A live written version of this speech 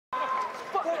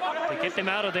to get them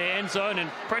out of their end zone, and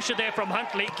pressure there from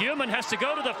Huntley. Guillimin has to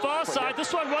go to the far side.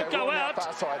 This one won't go out.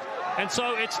 And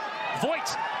so it's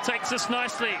Voigt takes this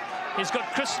nicely. He's got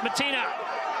Mattina.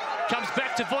 Comes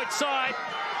back to Voigt's side.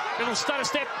 Little stutter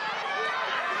step.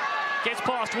 Gets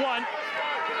past one.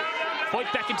 Voigt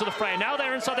back into the fray. Now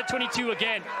they're inside the 22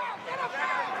 again.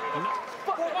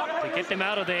 To get them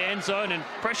out of their end zone, and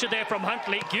pressure there from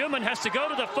Huntley. Guillimin has to go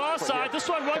to the far side. This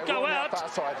one won't go out.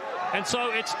 And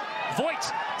so it's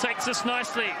Voigt takes this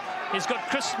nicely. He's got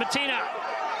Mattina.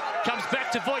 Comes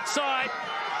back to Voigt's side.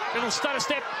 Little stutter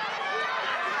step.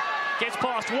 Gets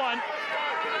past one.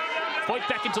 Voigt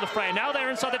back into the fray. Now they're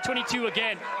inside the 22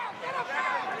 again.